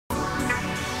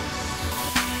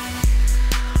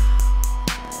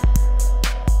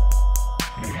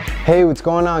Hey, what's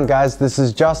going on guys? This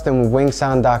is Justin with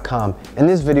WinkSound.com. In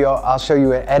this video, I'll show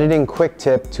you an editing quick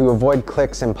tip to avoid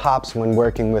clicks and pops when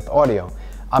working with audio.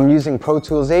 I'm using Pro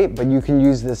Tools 8, but you can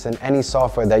use this in any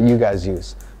software that you guys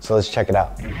use. So let's check it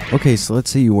out. Okay, so let's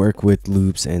say you work with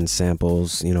loops and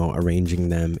samples, arranging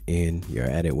them in your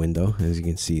edit window. As you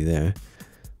can see there,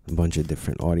 a bunch of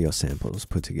different audio samples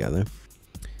put together.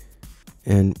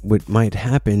 And what might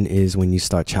happen is when you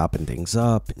start chopping things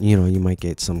up, you might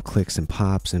get some clicks and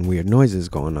pops and weird noises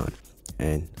going on.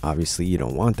 And obviously you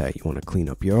don't want that. You want to clean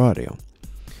up your audio.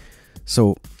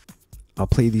 So I'll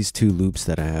play these two loops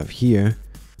that I have here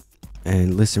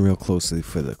and listen real closely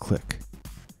for the click.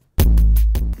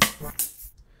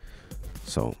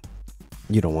 So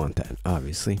you don't want that,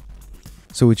 obviously.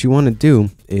 So what you want to do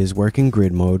is work in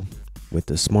grid mode with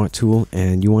the smart tool,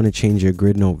 and you want to change your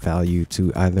grid note value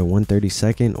to either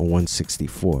 1/32 or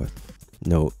 1/64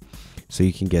 note so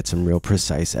you can get some real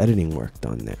precise editing work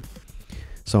done there.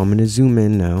 So I'm going to zoom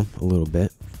in now a little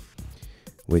bit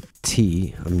with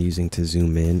T. I'm using to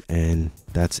zoom in, and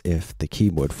that's if the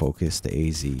keyboard focus, the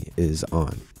AZ, is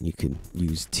on. You could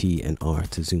use T and R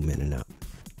to zoom in and out.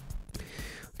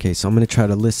 Okay, so I'm going to try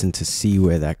to listen to see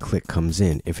where that click comes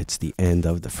in, if it's the end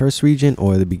of the first region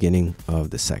or the beginning of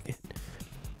the second.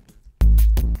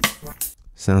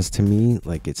 Sounds to me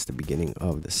like it's the beginning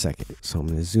of the second. So I'm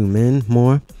going to zoom in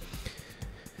more,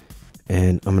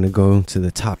 and I'm going to go to the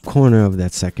top corner of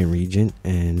that second region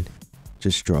and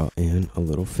just draw in a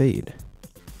little fade.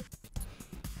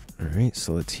 All right,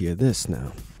 so let's hear this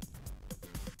now.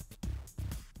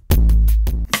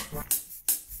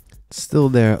 Still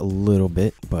there a little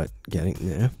bit, but getting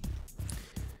there.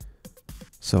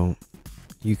 So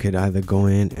you could either go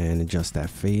in and adjust that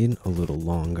fade a little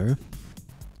longer.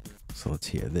 So let's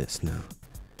hear this now.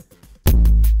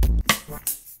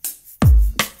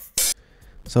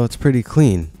 So it's pretty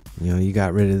clean. You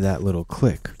got rid of that little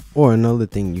click. Or another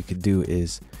thing you could do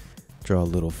is draw a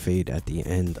little fade at the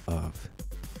end of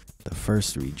the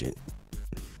first region.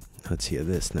 Let's hear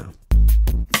this now.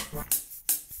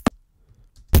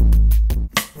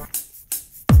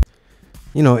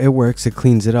 It works, it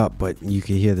cleans it up, but you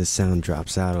can hear the sound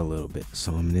drops out a little bit.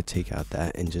 So I'm going to take out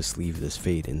that and just leave this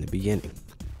fade in the beginning.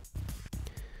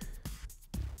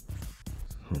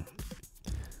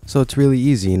 So it's really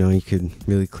easy, you could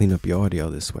really clean up your audio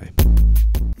this way.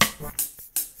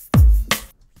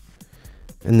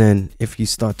 And then if you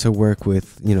start to work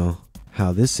with,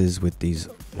 how this is with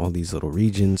all these little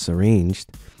regions arranged,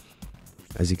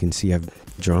 as you can see, I've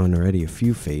drawn already a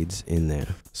few fades in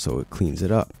there, so it cleans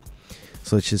it up.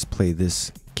 So let's just play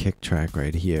this kick track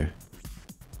right here.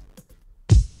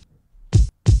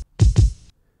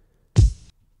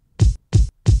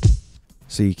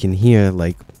 So you can hear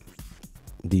like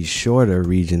these shorter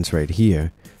regions right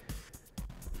here.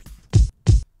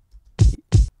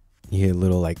 You hear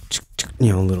little like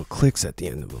little clicks at the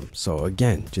end of them. So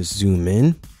again, just zoom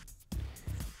in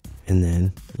and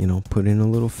then put in a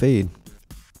little fade.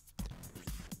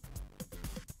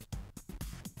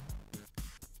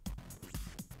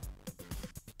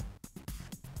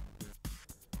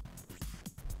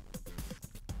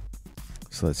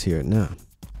 So let's hear it now.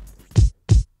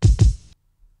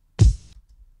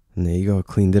 And there you go,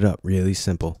 cleaned it up, really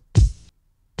simple.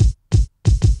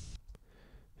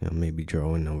 Maybe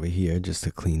drawing over here just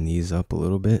to clean these up a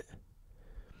little bit.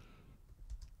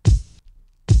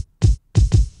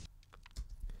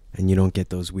 And you don't get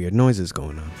those weird noises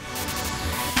going on.